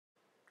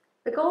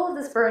The goal of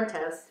this burn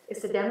test is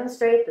to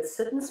demonstrate the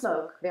soot and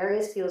smoke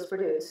various fuels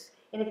produce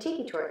in a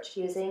tiki torch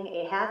using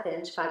a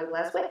 1/2-inch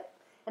fiberglass wick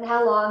and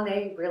how long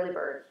they really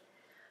burn.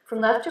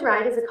 From left to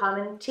right is a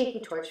common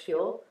tiki torch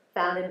fuel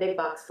found in big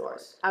box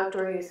stores,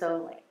 outdoor use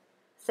only.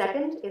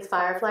 Second is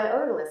firefly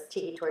odorless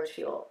tiki torch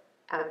fuel,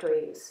 outdoor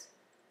use.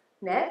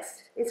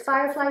 Next is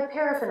firefly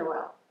paraffin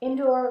oil,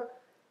 indoor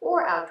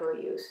or outdoor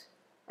use.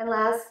 And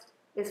last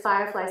is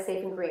firefly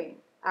safe and green,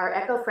 our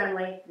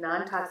eco-friendly,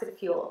 non-toxic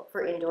fuel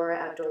for indoor or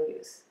outdoor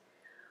use.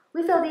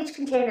 We filled each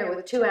container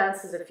with 2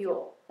 ounces of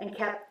fuel and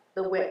kept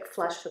the wick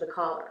flush to the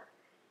collar.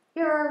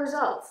 Here are our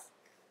results.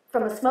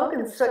 From a smoke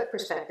and soot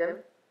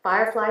perspective,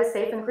 Firefly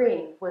Safe and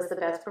Green was the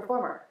best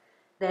performer.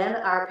 Then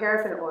our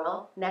paraffin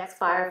oil, next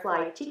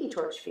Firefly Tiki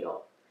Torch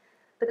fuel.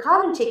 The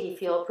common tiki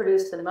fuel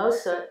produced the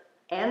most soot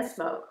and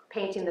smoke,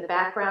 painting the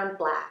background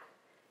black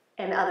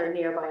and other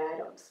nearby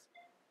items.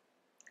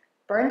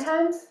 Burn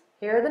times,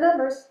 here are the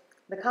numbers.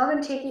 The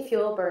common tiki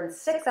fuel burned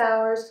 6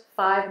 hours,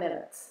 5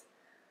 minutes.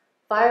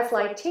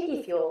 Firefly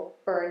Tiki fuel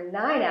burned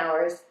 9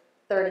 hours,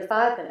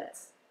 35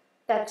 minutes.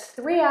 That's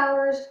 3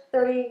 hours,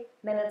 30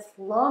 minutes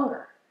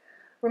longer.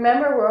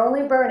 Remember, we're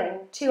only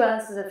burning 2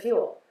 ounces of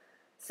fuel.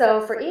 So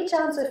for each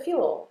ounce of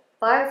fuel,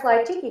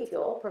 Firefly Tiki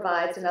fuel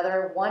provides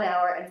another 1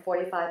 hour and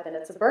 45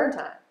 minutes of burn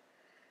time.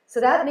 So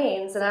that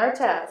means in our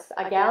test,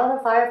 a gallon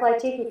of Firefly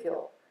Tiki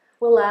fuel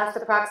will last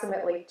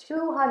approximately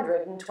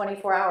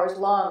 224 hours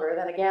longer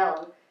than a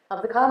gallon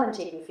of the common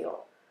tiki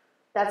fuel.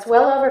 That's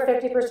well over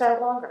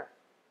 50% longer.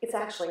 It's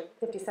actually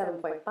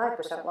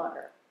 57.5%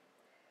 longer.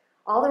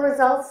 All the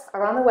results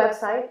are on the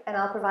website, and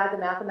I'll provide the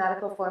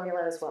mathematical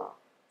formula as well.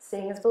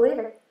 Seeing is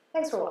believing.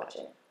 Thanks for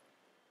watching.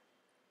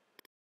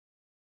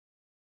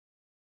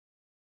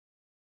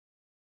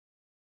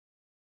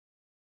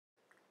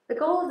 The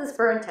goal of this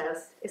burn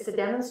test is to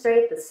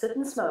demonstrate the soot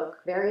and smoke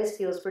various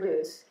fuels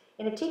produce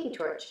in a tiki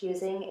torch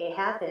using a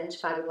 1/2-inch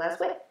fiberglass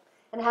wick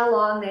and how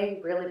long they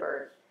really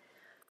burn.